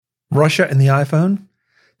Russia and the iPhone,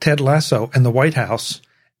 Ted Lasso and the White House,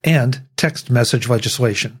 and text message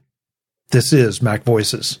legislation. This is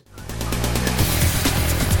MacVoices.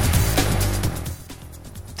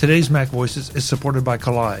 Today's MacVoices is supported by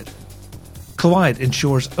Collide. Collide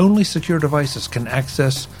ensures only secure devices can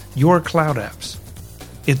access your cloud apps.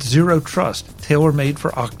 It's zero trust, tailor-made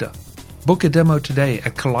for Okta. Book a demo today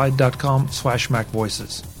at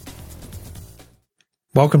collide.com/MacVoices.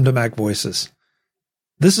 Welcome to MacVoices.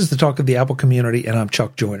 This is the talk of the Apple community, and I'm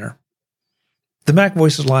Chuck Joyner. The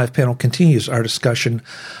MacVoices Live panel continues our discussion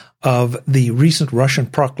of the recent Russian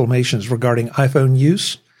proclamations regarding iPhone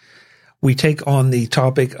use. We take on the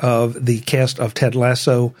topic of the cast of Ted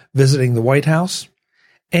Lasso visiting the White House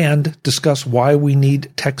and discuss why we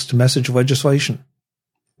need text message legislation.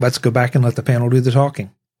 Let's go back and let the panel do the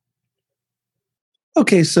talking.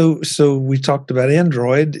 Okay, so we talked about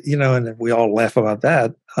Android, and we all laugh about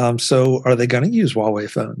that. So are they going to use Huawei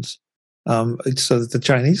phones so that the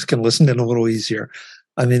Chinese can listen in a little easier?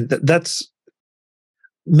 I mean, that's.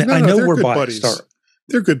 No, I know we're we're good biased. buddies.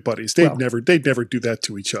 They're good buddies. They'd never do that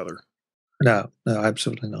to each other. No,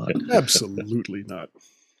 absolutely not. Absolutely not.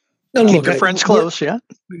 No, Keep look, your friends close, yeah.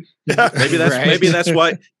 Maybe that's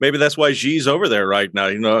why Xi's over there right now.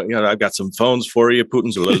 I've got some phones for you,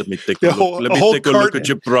 Putin's. Let me take a look. Let me take a look at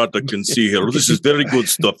your product and see here. This is very good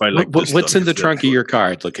stuff. I like this. What's stuff. in the trunk of your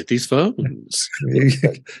car? Look at these phones.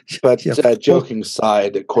 But joking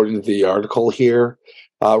aside, according to the article here,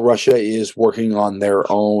 Russia is working on their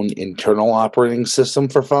own internal operating system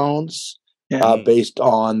for phones, based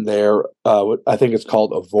on their, I think it's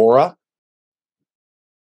called Avora.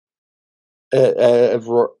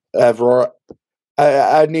 Aurora.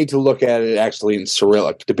 I need to look at it actually in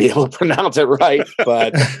Cyrillic to be able to pronounce it right.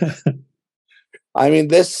 But I mean,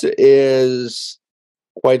 this is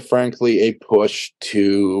quite frankly a push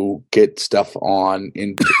to get stuff on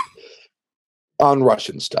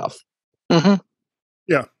Russian stuff. Mm-hmm.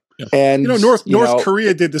 Yeah. And North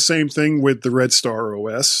Korea did the same thing with the Red Star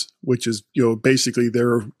OS, which is basically they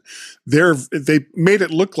made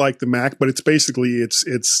it look like the Mac, but it's basically it's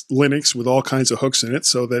Linux with all kinds of hooks in it,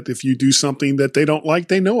 so that if you do something that they don't like,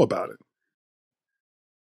 they know about it.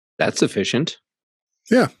 That's efficient.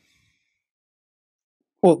 Yeah.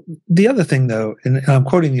 Well, the other thing, though, and I'm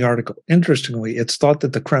quoting the article, interestingly, it's thought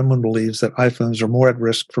that the Kremlin believes that iPhones are more at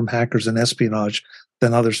risk from hackers and espionage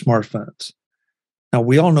than other smartphones. Now,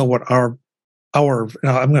 we all know what our I'm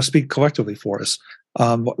going to speak collectively for us,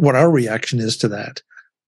 what our reaction is to that,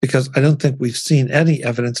 because I don't think we've seen any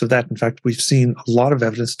evidence of that. In fact, we've seen a lot of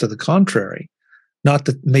evidence to the contrary. Not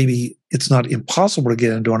that maybe it's not impossible to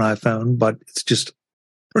get into an iPhone, but it's just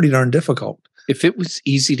pretty darn difficult. If it was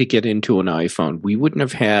easy to get into an iPhone, we wouldn't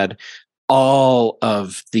have had all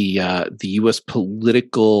of the U.S.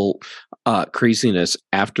 political craziness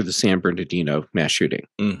after the San Bernardino mass shooting.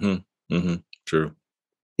 Mm-hmm. Mm-hmm. True.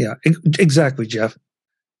 Yeah, exactly, Jeff.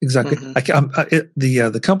 Exactly. Mm-hmm.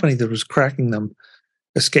 The company that was cracking them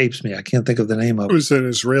escapes me. I can't think of the name of it. It was an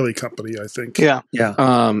Israeli company, I think. Yeah.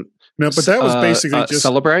 No, but that was basically just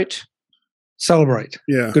Celebrate.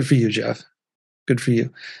 Yeah. Good for you, Jeff. Good for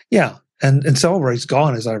you. Yeah, and Celebrate's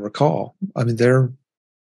gone, as I recall. I mean,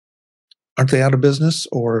 aren't they out of business,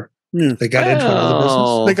 or they got into another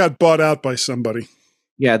business? They got bought out by somebody.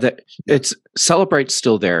 Yeah, it's Celebrate's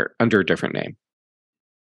still there under a different name.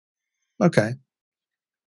 Okay.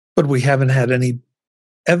 But we haven't had any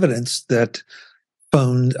evidence that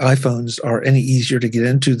iPhones are any easier to get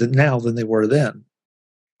into now than they were then.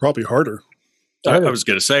 Probably harder. I was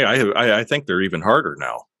going to say, I think they're even harder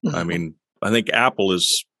now. Mm-hmm. I mean, I think Apple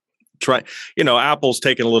is trying, Apple's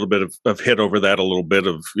taken a little bit of hit over that, a little bit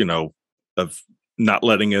of, of not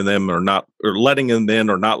letting them or letting them in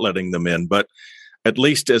or not letting them in. But at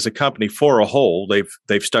least as a company for a whole,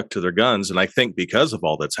 they've stuck to their guns. And I think because of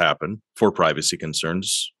all that's happened for privacy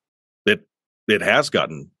concerns, it has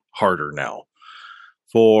gotten harder now.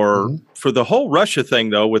 For the whole Russia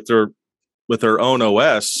thing, though, with their own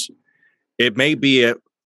OS, it may be a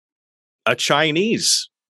Chinese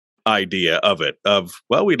idea of it,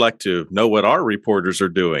 we'd like to know what our reporters are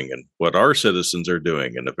doing and what our citizens are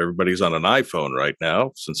doing. And if everybody's on an iPhone right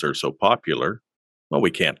now, since they're so popular, well,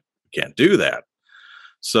 we can't do that.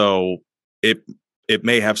 So it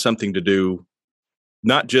may have something to do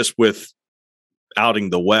not just with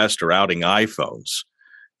outing the West or outing iPhones.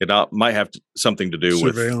 It might have something to do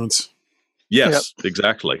with surveillance. Yes,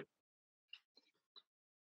 exactly.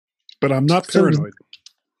 But I'm not paranoid.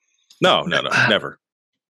 No, never.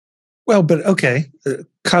 Well, but okay,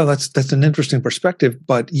 Kyle, that's an interesting perspective.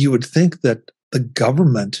 But you would think that the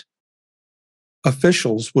government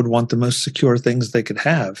officials would want the most secure things they could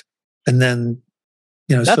have, and then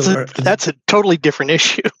That's a totally different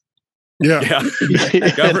issue. Yeah.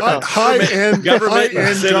 Government high-end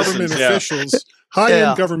government officials.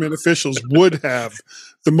 High-end government officials would have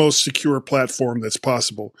the most secure platform that's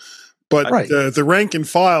possible. But the rank and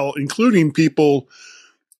file, including people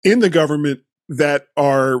in the government that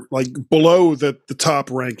are like below the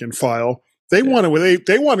top rank and file, they want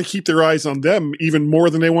to keep their eyes on them even more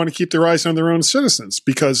than they want to keep their eyes on their own citizens,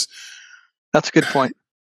 because that's a good point.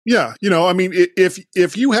 Yeah, I mean,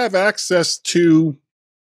 if you have access to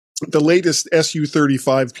the latest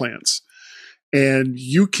SU-35 plans, and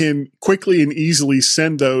you can quickly and easily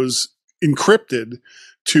send those encrypted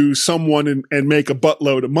to someone and make a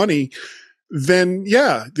buttload of money, then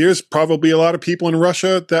there's probably a lot of people in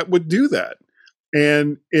Russia that would do that.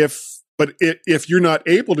 And if you're not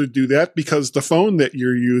able to do that because the phone that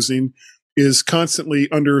you're using is constantly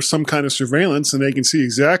under some kind of surveillance and they can see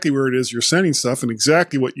exactly where it is you're sending stuff and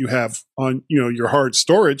exactly what you have on, your hard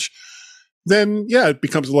storage, then it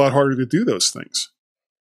becomes a lot harder to do those things.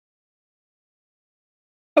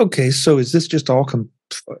 Okay, so is this just all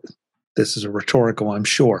this is a rhetorical, I'm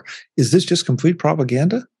sure. Is this just complete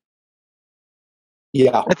propaganda?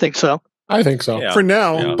 Yeah. I think so. Yeah. For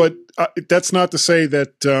now, but that's not to say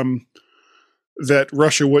that that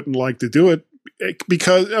Russia wouldn't like to do it,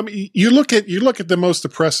 because I mean, you look at the most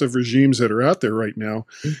oppressive regimes that are out there right now,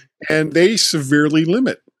 and they severely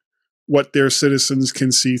limit what their citizens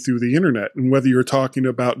can see through the internet. And whether you're talking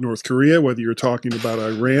about North Korea, whether you're talking about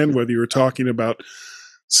Iran, whether you're talking about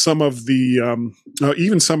some of the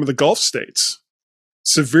even some of the Gulf states,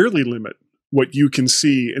 severely limit what you can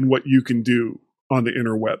see and what you can do on the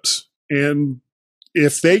interwebs. And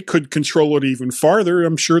if they could control it even farther,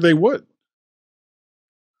 I'm sure they would.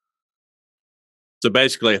 So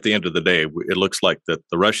basically, at the end of the day, it looks like that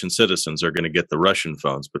the Russian citizens are going to get the Russian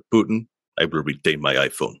phones, but Putin, I will retain my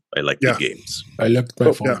iPhone. I like the games. I like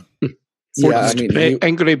my phone. I mean,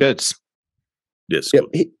 angry bits. Yes, good.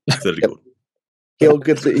 Very good. He'll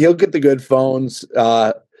get the good phones.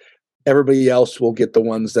 Everybody else will get the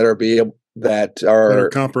ones that are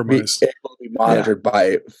compromised, able to be monitored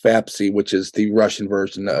by FCC, which is the Russian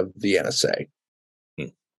version of the NSA.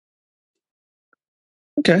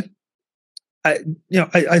 Okay. I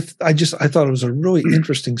thought it was a really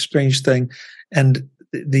interesting, strange thing, and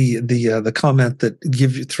the comment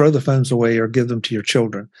that throw the phones away or give them to your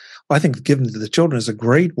children. Well, I think giving them to the children is a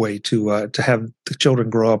great way to have the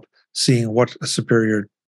children grow up seeing what a superior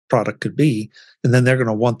product could be, and then they're going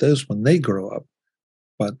to want those when they grow up.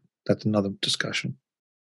 But that's another discussion.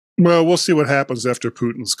 Well, we'll see what happens after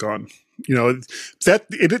Putin's gone.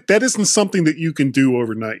 That isn't something that you can do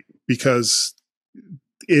overnight, because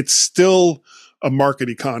it's still a market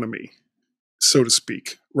economy, so to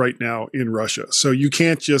speak, right now in Russia. So you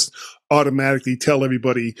can't just automatically tell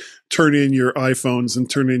everybody, turn in your iPhones and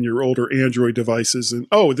turn in your older Android devices and,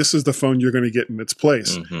 this is the phone you're going to get in its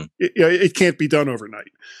place. Mm-hmm. It can't be done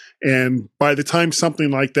overnight. And by the time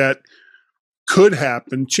something like that could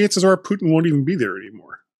happen, chances are Putin won't even be there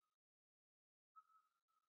anymore,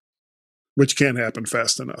 which can't happen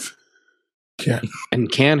fast enough. Yeah.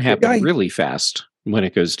 And can happen really fast when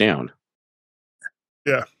it goes down.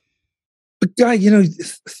 Yeah. But Guy,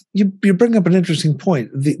 you bring up an interesting point.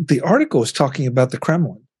 The article is talking about the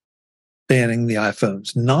Kremlin banning the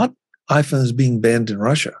iPhones, not iPhones being banned in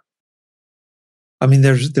Russia. I mean,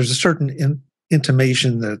 there's a certain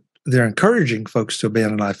intimation that they're encouraging folks to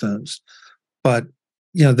abandon iPhones, but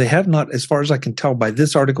they have not, as far as I can tell by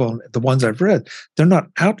this article and the ones I've read, they're not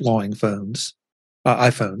outlawing iPhones.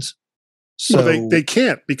 So they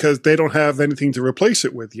can't, because they don't have anything to replace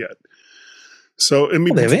it with yet. So I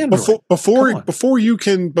mean, before you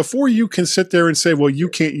can sit there and say, well, you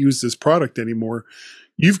can't use this product anymore,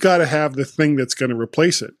 you've got to have the thing that's going to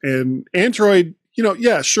replace it. And Android,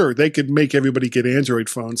 sure, they could make everybody get Android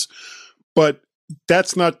phones, but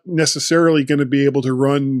that's not necessarily going to be able to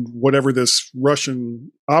run whatever this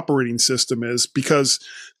Russian operating system is, because,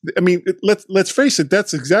 I mean, let's face it,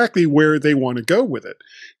 that's exactly where they want to go with it.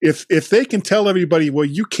 If they can tell everybody, well,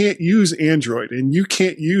 you can't use Android and you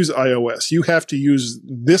can't use iOS, you have to use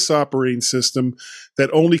this operating system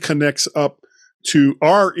that only connects up to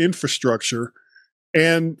our infrastructure,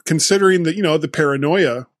 and considering that, the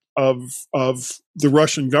paranoia of the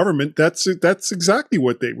Russian government, that's exactly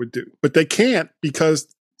what they would do. But they can't,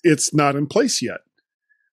 because it's not in place yet.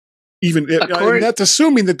 Even that's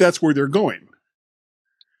assuming that that's where they're going.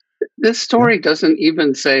 This story doesn't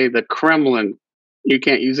even say the Kremlin. You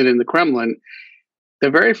can't use it in the Kremlin.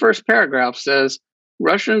 The very first paragraph says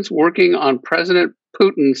Russians working on President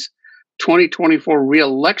Putin's 2024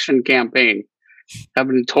 re-election campaign have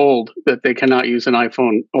been told that they cannot use an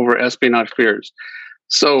iPhone over espionage fears.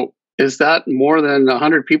 So is that more than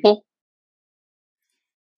 100 people?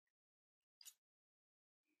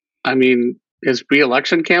 I mean, his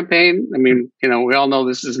re-election campaign? I mean, we all know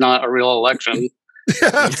this is not a real election.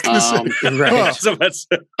 Right.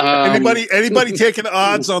 Anybody taking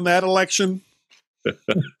odds on that election?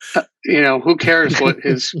 Who cares what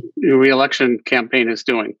his re-election campaign is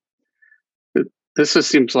doing? This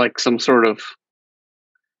just seems like some sort of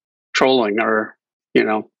trolling, or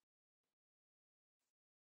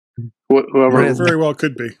whoever very well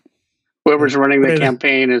could be. Whoever's running the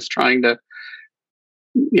campaign is trying to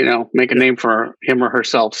make a name for him or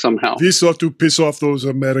herself somehow. This ought to piss off those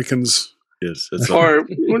Americans. Yes, or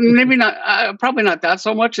maybe not. Probably not that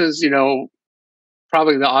so much as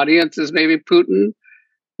probably the audience is maybe Putin.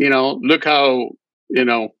 Look how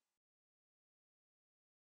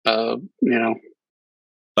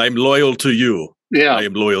I'm loyal to you. Yeah, I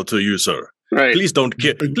am loyal to you, sir. Right. Please don't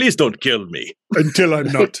kill me until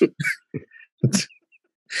I'm not.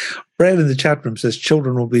 Brad in the chat room says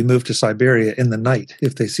children will be moved to Siberia in the night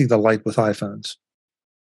if they see the light with iPhones.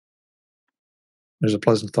 There's a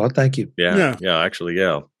pleasant thought. Thank you. Yeah. Actually,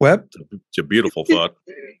 yeah. Webb? It's a beautiful thought.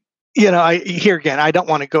 Here again, I don't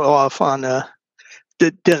want to go off on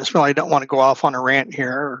Dennis Miller. I don't want to go off on a rant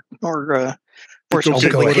here, or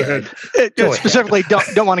specifically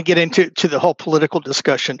don't want to get into the whole political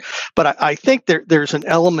discussion. But I think there's an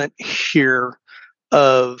element here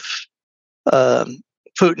of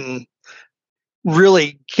Putin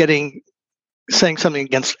really saying something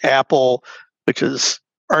against Apple, which is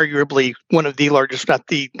arguably one of the largest, not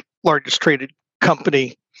the largest traded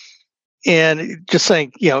company, and just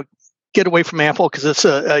saying, get away from Apple because it's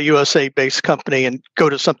a USA-based company and go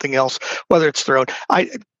to something else, whether it's their own.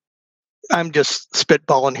 I'm just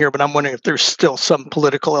spitballing here, but I'm wondering if there's still some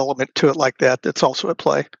political element to it like that that's also at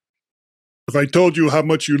play. If I told you how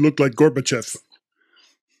much you look like Gorbachev.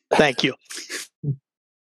 Thank you.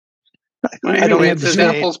 I don't have to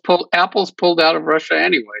say. Apple's pulled out of Russia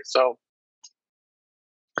anyway, so.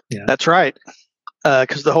 Yeah, that's right.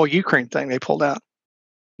 Because the whole Ukraine thing they pulled out.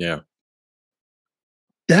 Yeah,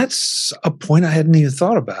 that's a point I hadn't even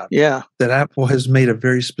thought about. Yeah, that Apple has made a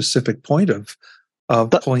very specific point of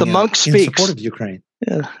pulling the monk speaks in support of Ukraine.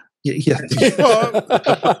 Yeah. Yeah. Well,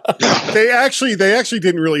 they actually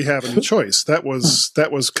didn't really have any choice. That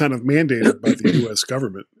was kind of mandated by the U.S.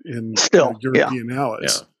 government in European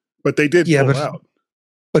allies. Yeah. But they did pull out.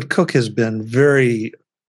 But Cook has been very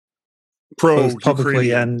pro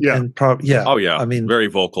publicly and oh yeah. I mean, very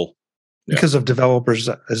vocal because of developers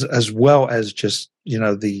as well as just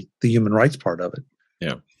the human rights part of it.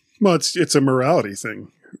 Yeah. Well, it's a morality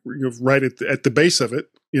thing. Right at the base of it,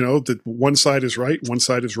 that one side is right, one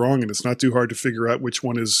side is wrong, and it's not too hard to figure out which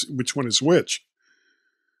one is which.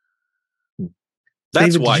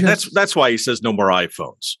 That's David, why. That's why he says no more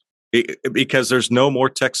iPhones, because there's no more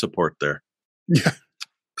tech support there.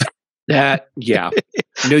 Yeah.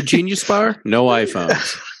 No Genius Bar, no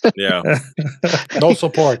iPhones. Yeah. No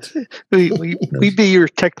support. We be your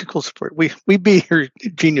technical support. We be your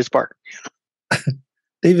Genius Bar.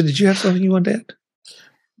 David, did you have something you wanted to add?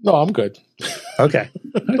 No, I'm good. Okay.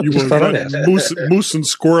 You were running Moose and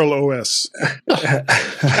Squirrel OS.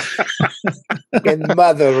 In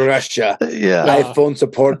Mother Russia, iPhone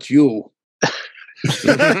support you.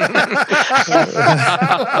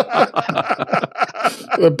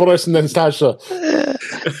 Boris and Natasha.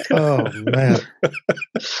 Oh man.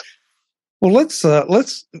 Well, let's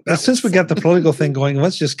since we got the political thing going,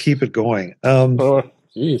 let's just keep it going.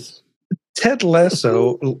 Jeez. Ted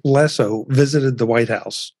Lasso visited the White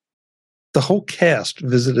House. The whole cast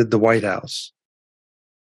visited the White House.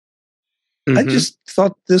 Mm-hmm. I just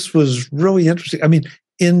thought this was really interesting. I mean,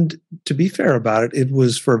 and to be fair about it, it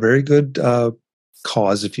was for a very good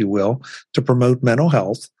cause, if you will, to promote mental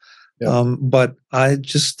health. Yeah. But I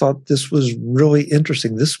just thought this was really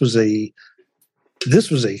interesting. This was a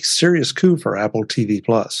serious coup for Apple TV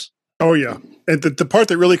Plus. Oh yeah, and the part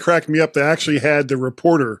that really cracked me up, they actually had the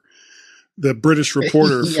reporter, the British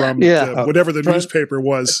reporter from whatever the newspaper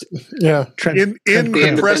was. Yeah, in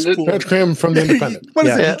the press pool. Trent from the Independent. What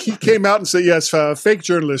is it? He came out and said, "Yes, fake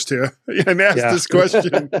journalist here," and asked this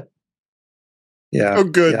question. Yeah. Oh,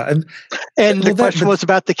 good. Yeah. And the question was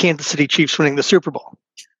about the Kansas City Chiefs winning the Super Bowl.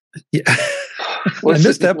 Yeah. I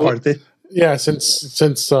missed that part. Yeah, since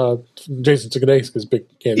Jason Sudeikis is big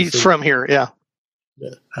Kansas City. He's from here, yeah.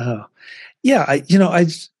 Oh. Yeah, I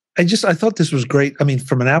thought this was great. I mean,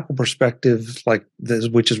 from an Apple perspective, like this,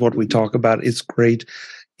 which is what we talk about, it's great.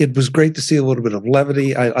 It was great to see a little bit of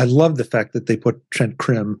levity. I love the fact that they put Trent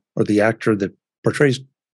Crimm, or the actor that portrays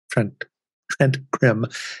Trent Crim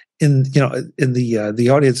in the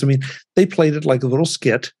audience. I mean, they played it like a little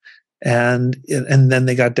skit, and then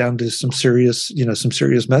they got down to some serious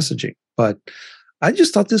messaging. But I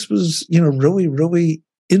just thought this was really, really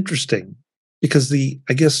interesting because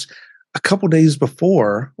I guess a couple days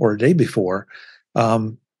before or a day before,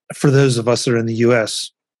 for those of us that are in the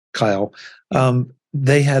U.S., Kyle,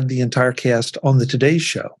 they had the entire cast on the Today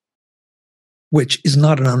Show, which is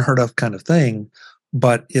not an unheard of kind of thing.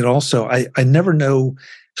 But it also, I never know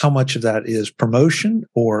how much of that is promotion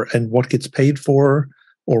and what gets paid for,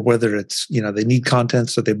 or whether it's, they need content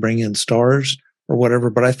so they bring in stars or whatever.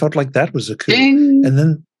 But I felt like that was a coup. Ding. And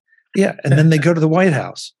then they go to the White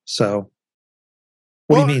House. So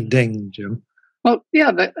what do you mean, ding, Jim? Well,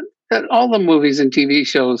 yeah, that all the movies and TV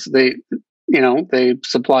shows, they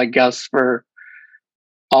supply guests for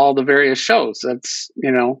all the various shows. That's,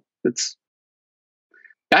 it's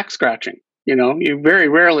back scratching. You very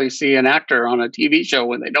rarely see an actor on a TV show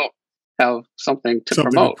when they don't have something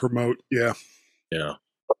to promote. Yeah.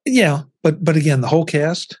 Yeah. But again, the whole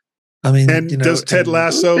cast, I mean, and does Ted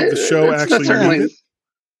Lasso, the show, actually need it?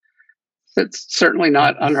 It's certainly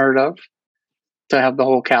not unheard of to have the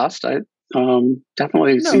whole cast. I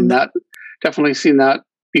definitely seen that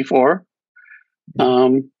before.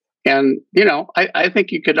 And I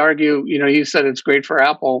think you could argue, you said it's great for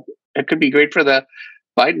Apple. It could be great for the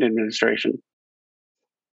Biden administration.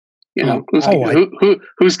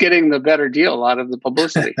 Who's getting the better deal out of the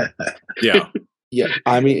publicity? Yeah. Yeah,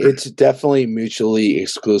 I mean, it's definitely mutually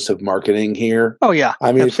exclusive marketing here. Oh, yeah.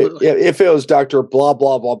 I mean, if it was Dr. Blah,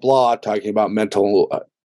 blah, blah, blah, talking about mental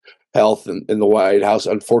health in the White House,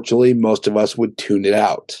 unfortunately, most of us would tune it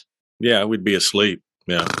out. Yeah, we'd be asleep.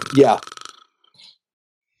 Yeah. Yeah.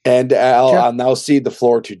 And I'll now cede the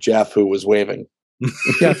floor to Jeff, who was waving.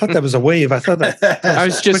 Yeah, I thought that was a wave. I thought that. I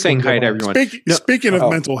was just saying hi to everyone. Speaking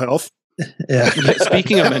of mental health. Yeah.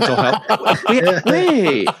 Speaking of mental health,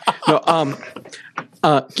 wait. No,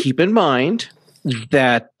 keep in mind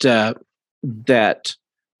that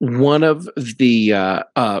one of the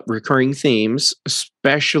recurring themes,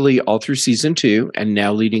 especially all through season 2 and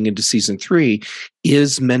now leading into season 3,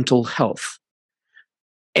 is mental health,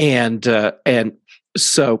 and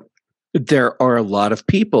so there are a lot of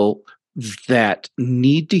people that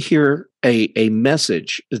need to hear a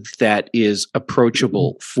message that is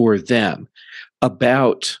approachable for them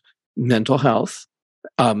about mental health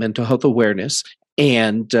awareness,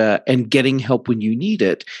 and getting help when you need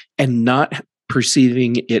it, and not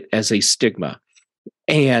perceiving it as a stigma.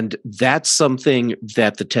 And that's something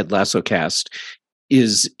that the Ted Lasso cast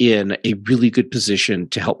is in a really good position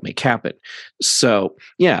to help make happen. So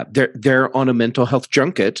yeah, they're on a mental health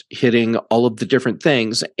junket hitting all of the different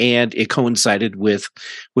things, and it coincided with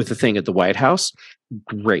the thing at the White House.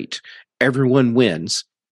 Great. Everyone wins.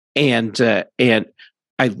 And I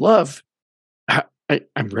love,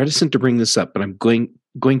 I'm reticent to bring this up, but I'm going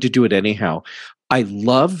to do it anyhow. I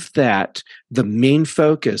love that the main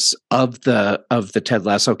focus of the Ted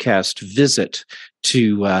Lasso cast visit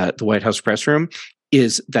to the White House press room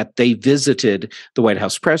is that they visited the White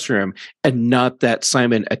House press room, and not that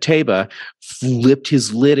Simon Ateba flipped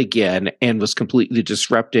his lid again and was completely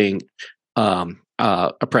disrupting a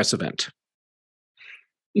press event.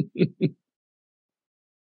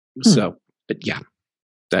 So, yeah,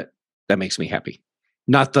 that makes me happy.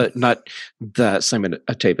 Not the Simon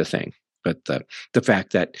Ateba thing, but the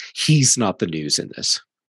fact that he's not the news in this.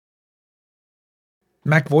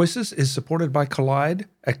 MacVoices is supported by Collide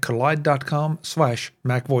at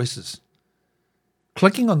collide.com/MacVoices.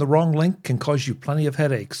 Clicking on the wrong link can cause you plenty of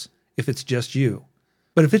headaches if it's just you.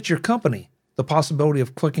 But if it's your company, the possibility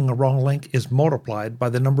of clicking a wrong link is multiplied by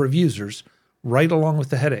the number of users, right along with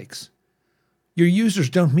the headaches. Your users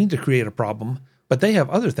don't mean to create a problem, but they have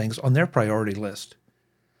other things on their priority list.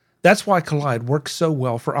 That's why Collide works so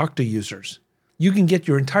well for Okta users. You can get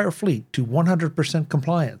your entire fleet to 100%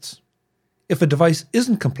 compliance. If a device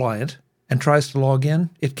isn't compliant and tries to log in,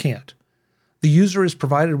 it can't. The user is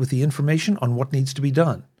provided with the information on what needs to be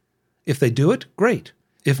done. If they do it, great.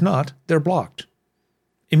 If not, they're blocked.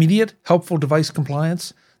 Immediate, helpful device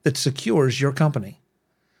compliance that secures your company.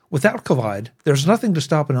 Without Collide, there's nothing to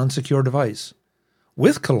stop an unsecure device.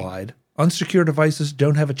 With Collide, unsecure devices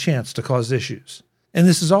don't have a chance to cause issues. And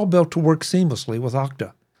this is all built to work seamlessly with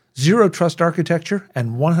Okta. Zero trust architecture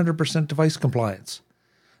and 100% device compliance.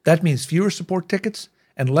 That means fewer support tickets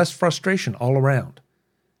and less frustration all around.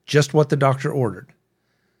 Just what the doctor ordered.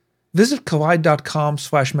 Visit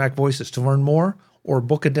collide.com/MacVoices to learn more or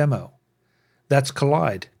book a demo. That's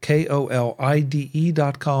Collide,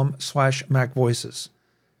 KOLIDE.com/MacVoices.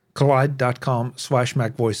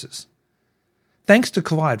 Collide.com/MacVoices. Thanks to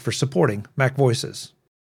Collide for supporting MacVoices.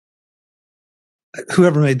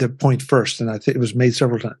 Whoever made the point first, and I think it was made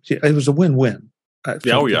several times, it was a win-win. For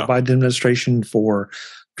the Biden administration, for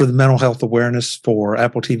the mental health awareness, for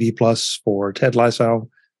Apple TV Plus, for Ted Lasso.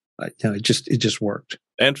 It just worked.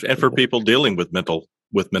 And for people dealing with mental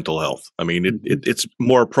health. I mean, it's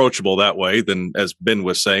more approachable that way than, as Ben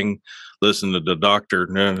was saying, listen to the doctor.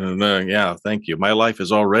 No. Yeah, thank you. My life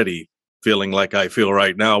is already feeling like I feel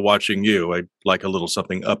right now watching you. I like a little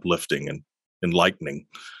something uplifting and enlightening.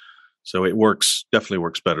 So it definitely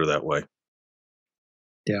works better that way.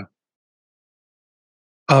 Yeah.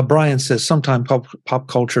 Brian says sometimes pop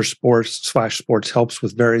culture sports helps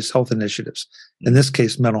with various health initiatives. In this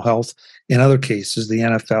case, mental health. In other cases, the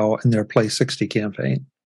NFL and their Play 60 campaign.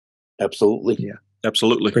 Absolutely. Yeah.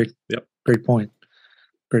 Absolutely. Great. Yep. Great point.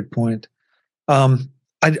 I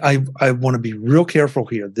want to be real careful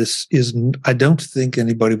here. I don't think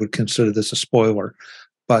anybody would consider this a spoiler,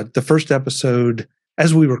 but the first episode,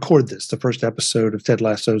 as we record this, the first episode of Ted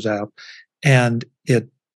Lasso's out, and it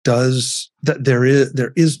does that. There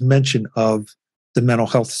is mention of the mental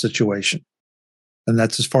health situation, and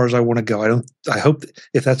that's as far as I want to go. I hope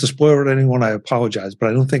if that's a spoiler to anyone, I apologize, but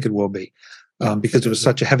I don't think it will be, because it was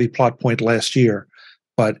such a heavy plot point last year.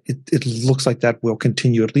 But it looks like that will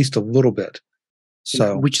continue at least a little bit.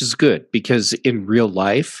 So, which is good, because in real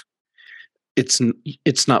life, it's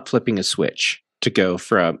not flipping a switch to go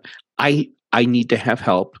from I need to have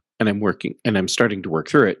help and I'm working and I'm starting to work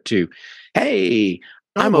through it to, hey,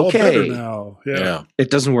 I'm okay now. Yeah.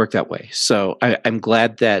 It doesn't work that way. So I'm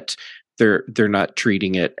glad that they're not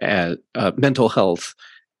treating it as mental health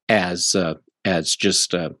as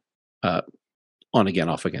just on again,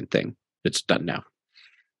 off again thing. It's done now.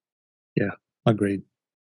 Yeah, agreed.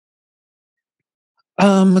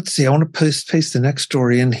 Let's see. I want to paste the next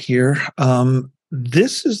story in here.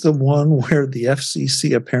 This is the one where the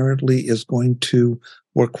FCC apparently is going to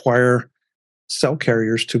require cell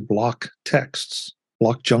carriers to block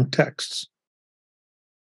junk texts.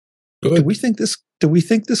 Good. Do we think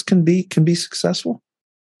this can be successful?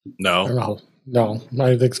 No. No, I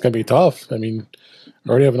think it's going to be tough. I mean, I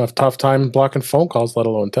already have enough tough time blocking phone calls, let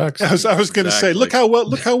alone text. I was going to say, look how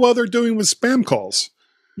well they're doing with spam calls.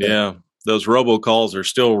 Yeah, those robocalls are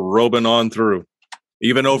still robing on through,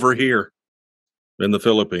 even over here in the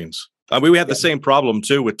Philippines. I mean, we had the same problem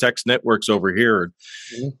too with text networks over here.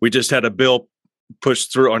 Mm-hmm. We just had a bill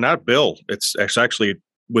pushed through, or not a bill. It's actually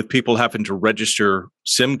with people having to register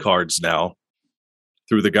SIM cards now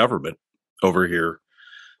through the government over here,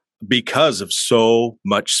 because of so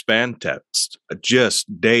much spam text,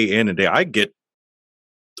 just day in and day. I get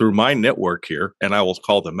through my network here, and I will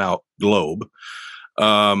call them out, Globe,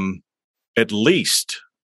 at least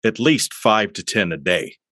 5 to 10 a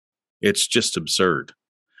day. It's just absurd.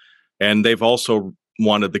 And they've also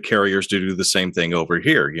wanted the carriers to do the same thing over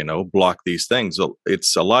here, block these things.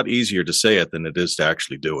 It's a lot easier to say it than it is to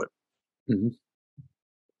actually do it. Mm-hmm.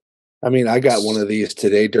 I mean, I got one of these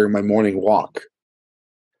today during my morning walk.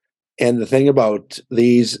 And the thing about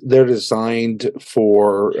these, they're designed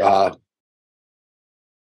to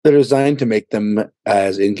make them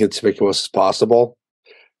as inconspicuous as possible.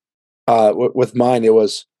 With mine, it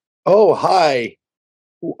was, oh, hi.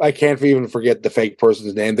 I can't even forget the fake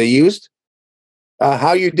person's name they used.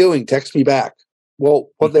 How you doing? Text me back. Well,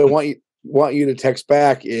 what they want you to text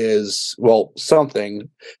back is, well, something,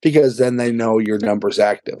 because then they know your number's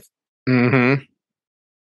active. Mm-hmm.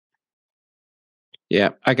 Yeah,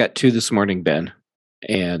 I got 2 this morning, Ben,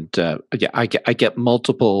 and I get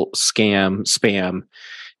multiple spam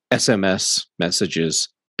SMS messages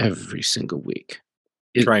every single week.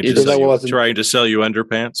 Trying to sell you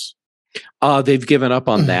underpants. They've given up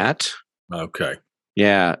on that. Okay.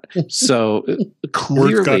 Yeah. So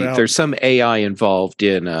clearly, there's some AI involved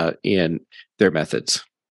in their methods.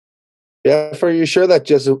 Yeah, are you sure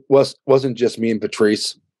that wasn't just me and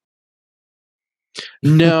Patrice?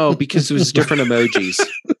 No, because it was different emojis.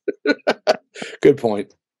 Good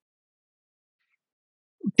point.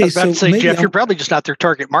 I was about to say, Jeff, you're probably just not their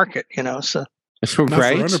target market, So not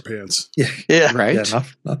right? for underpants. Yeah. Right. Yeah,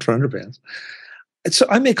 not for underpants. So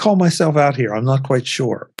I may call myself out here. I'm not quite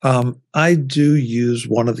sure. I do use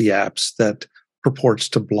one of the apps that purports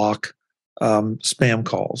to block spam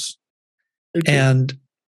calls. And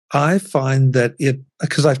I find that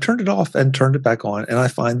because I've turned it off and turned it back on, and I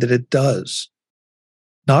find that it does.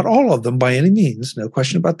 Not all of them by any means, no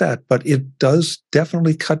question about that, but it does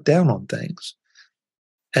definitely cut down on things.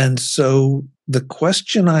 And so the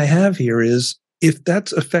question I have here is, if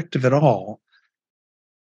that's effective at all,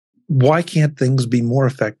 why can't things be more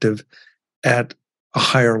effective at a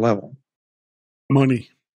higher level? Money.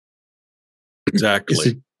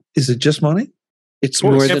 Exactly. Is it just money? It's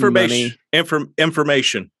more than money.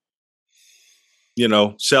 Information.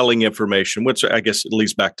 Selling information, which I guess it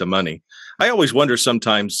leads back to money. I always wonder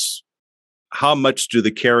sometimes, how much do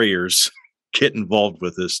the carriers get involved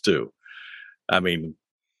with this too? I mean,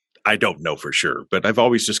 I don't know for sure, but I've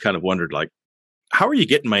always just kind of wondered, like, how are you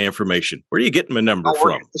getting my information? Where are you getting my number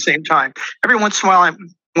from? At the same time, every once in a while,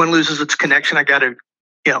 when it loses its connection, I got to,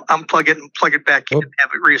 unplug it and plug it back in and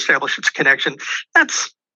have it reestablish its connection.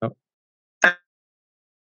 That's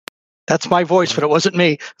my voice, but it wasn't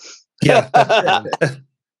me. Yeah, that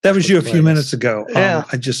was you a few minutes ago. Yeah.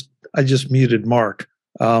 I just muted Mark.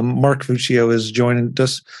 Mark Fuccio is joining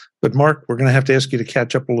us, but Mark, we're going to have to ask you to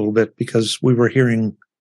catch up a little bit because we were hearing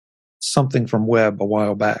something from Webb a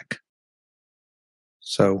while back.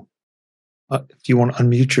 So, if you want to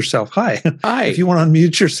unmute yourself, hi. If you want to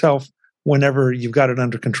unmute yourself whenever you've got it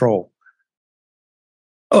under control.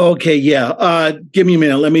 Okay, yeah. Give me a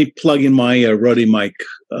minute. Let me plug in my Rode mic.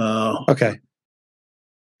 Okay.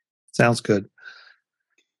 Sounds good.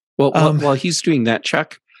 Well, while he's doing that,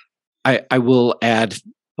 Chuck, I will add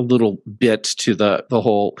a little bit to the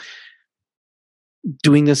whole.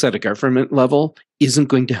 Doing this at a government level isn't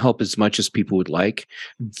going to help as much as people would like.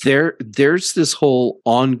 There's this whole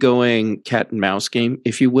ongoing cat and mouse game,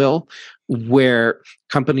 if you will, where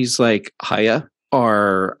companies like Hiya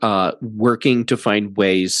are working to find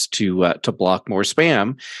ways to block more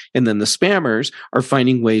spam, and then the spammers are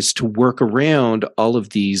finding ways to work around all of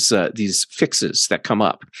these fixes that come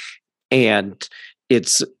up, and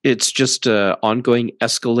it's just an ongoing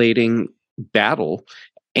escalating battle.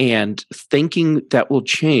 And thinking that will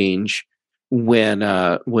change when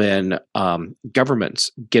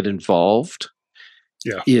governments get involved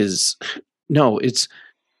there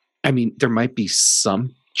might be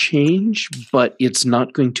some change, but it's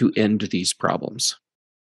not going to end these problems.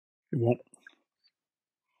 It won't.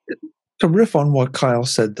 To riff on what Kyle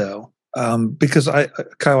said, though, because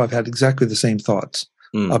Kyle, I've had exactly the same thoughts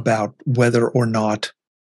about whether or not,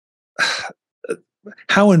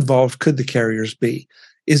 how involved could the carriers be?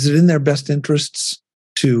 Is it in their best interests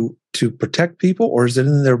to protect people, or is it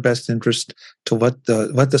in their best interest to let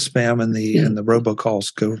the spam and the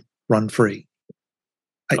robocalls go run free?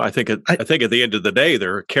 I think at the end of the day,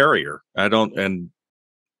 they're a carrier. I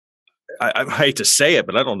hate to say it,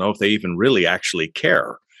 but I don't know if they even really actually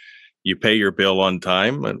care. You pay your bill on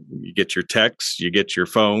time, and you get your texts, you get your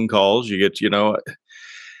phone calls, you get, yeah,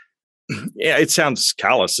 it sounds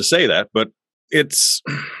callous to say that, but it's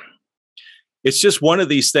just one of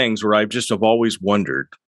these things where I've always wondered.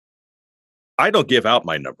 I don't give out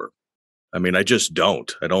my number. I mean, I just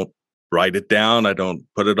don't. I don't write it down. I don't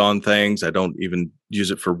put it on things. I don't even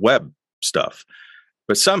use it for web stuff.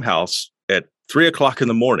 But somehow at 3:00 in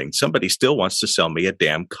the morning, somebody still wants to sell me a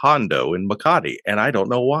damn condo in Makati, and I don't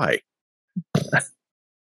know why.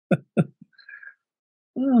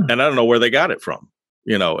 And I don't know where they got it from,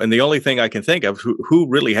 and the only thing I can think of who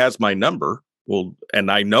really has my number. Well,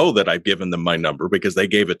 and I know that I've given them my number because they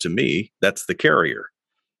gave it to me. That's the carrier.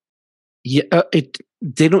 Yeah,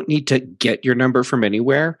 they don't need to get your number from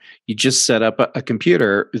anywhere. You just set up a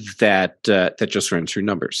computer that just runs through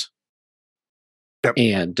numbers. Yep.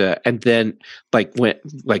 And then like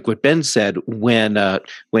what Ben said,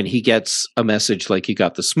 when he gets a message like he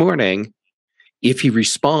got this morning, if he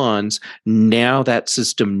responds, now that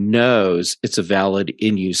system knows it's a valid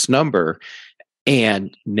in-use number,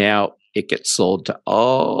 and now it gets sold to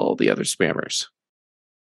all the other spammers.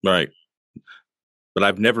 Right. But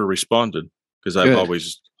I've never responded because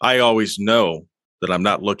I always know that I'm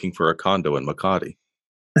not looking for a condo in Makati.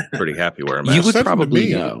 Pretty happy where I'm at. You would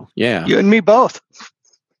probably know. Yeah. You and me both.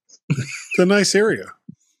 It's a nice area.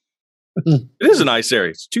 It is a nice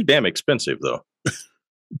area. It's too damn expensive though.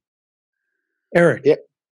 Eric,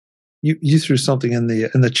 you threw something in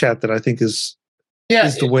the chat that I think is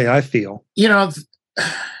the way I feel.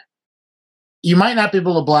 You might not be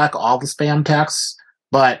able to block all the spam texts,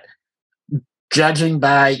 but judging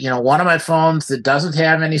by, one of my phones that doesn't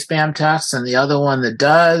have any spam texts and the other one that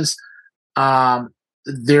does,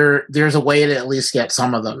 there's a way to at least get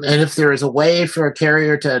some of them. And if there is a way for a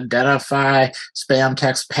carrier to identify spam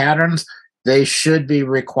text patterns, they should be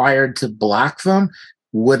required to block them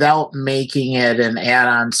without making it an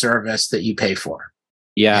add-on service that you pay for.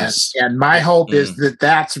 Yes. And my hope is that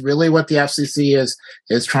that's really what the FCC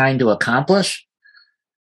is trying to accomplish,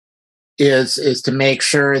 is to make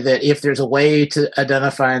sure that if there's a way to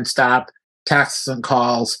identify and stop texts and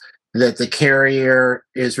calls, that the carrier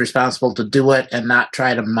is responsible to do it and not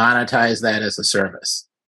try to monetize that as a service.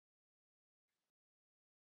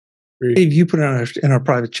 Dave, you put in our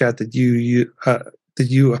private chat that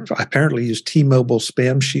that you apparently use T-Mobile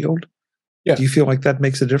Spam Shield. Yeah. Do you feel like that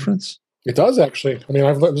makes a difference? It does, actually. I mean,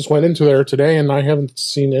 I just went into there today, and I haven't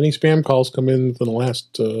seen any spam calls come in the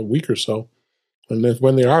last week or so. And then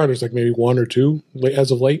when they are, there's like maybe one or two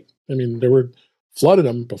as of late. I mean, they were flooded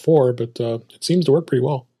them before, but it seems to work pretty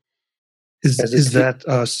well. Is that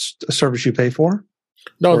a service you pay for?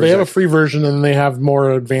 No, they have a free version, and they have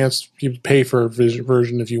more advanced. You pay for a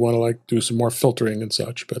version if you want to like do some more filtering and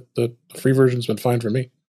such. But the free version's been fine for me.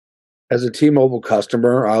 As a T-Mobile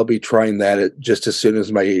customer, I'll be trying that just as soon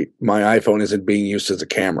as my iPhone isn't being used as a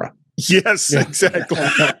camera. Yes, exactly.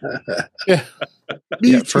 Yeah.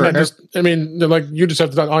 You just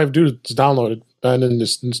have to. All I have to do is download it and then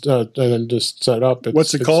just set it up.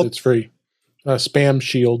 What's it called? It's free. Spam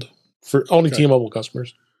Shield for only T-Mobile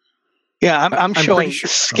customers. Yeah, I'm showing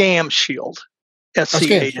Scam Shield.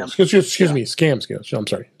 SCAM. Excuse me, Scam Shield. I'm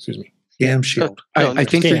sorry. Excuse me. Scam Shield. I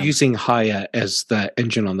think they're using Haya as the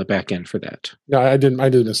engine on the back end for that. Yeah, I did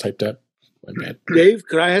mistype that. Dave,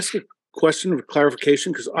 could I ask a question of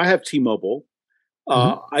clarification? Because I have T-Mobile.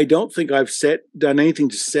 I don't think I've done anything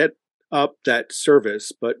to set up that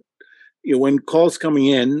service, but when calls coming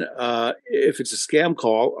in, if it's a scam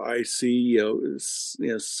call, I see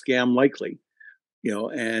scam likely.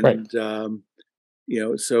 Right.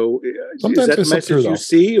 So sometimes is that the message you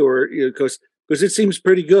see, or because it seems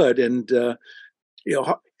pretty good, and at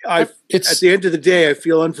the end of the day, I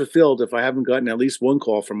feel unfulfilled if I haven't gotten at least one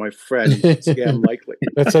call from my friend. Scam likely.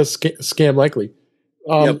 That says scam likely.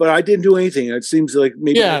 But I didn't do anything. It seems like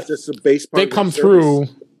maybe it's just a base part. They come through.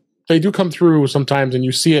 They do come through sometimes, and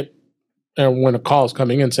you see it when a call is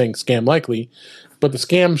coming in saying scam likely. But the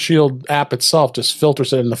Scam Shield app itself just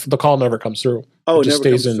filters it, and the call never comes through. Oh, it never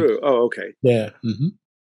comes through. Oh, okay. Yeah. Mm-hmm.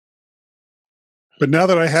 But now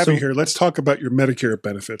that I have you here, let's talk about your Medicare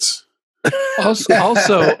benefits. Also,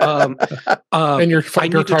 and I need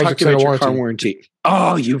to talk about your car warranty.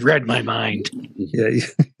 Oh, you read my mind. Yeah.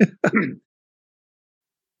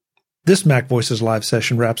 This Mac Voices live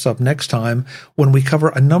session wraps up next time when we cover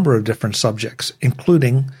a number of different subjects,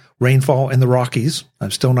 including rainfall in the Rockies.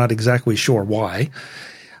 I'm still not exactly sure why.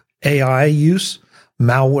 AI use,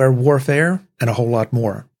 malware warfare, and a whole lot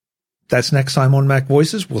more. That's next time on Mac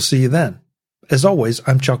Voices. We'll see you then. As always,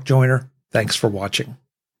 I'm Chuck Joyner. Thanks for watching.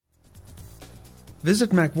 Visit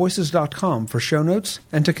MacVoices.com for show notes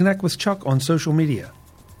and to connect with Chuck on social media.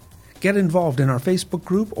 Get involved in our Facebook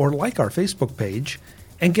group or like our Facebook page,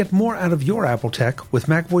 and get more out of your Apple tech with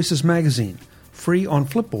Mac Voices Magazine, free on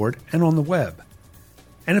Flipboard and on the web.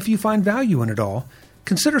 And if you find value in it all,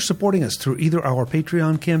 consider supporting us through either our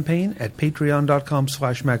Patreon campaign at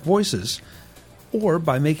patreon.com/MacVoices or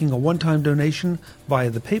by making a one-time donation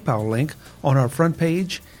via the PayPal link on our front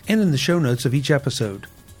page and in the show notes of each episode.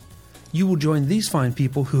 You will join these fine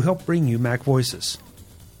people who help bring you Mac Voices.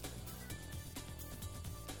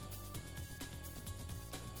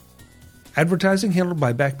 Advertising handled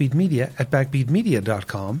by Backbeat Media at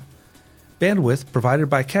backbeatmedia.com. Bandwidth provided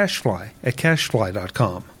by CashFly at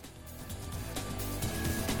cashfly.com.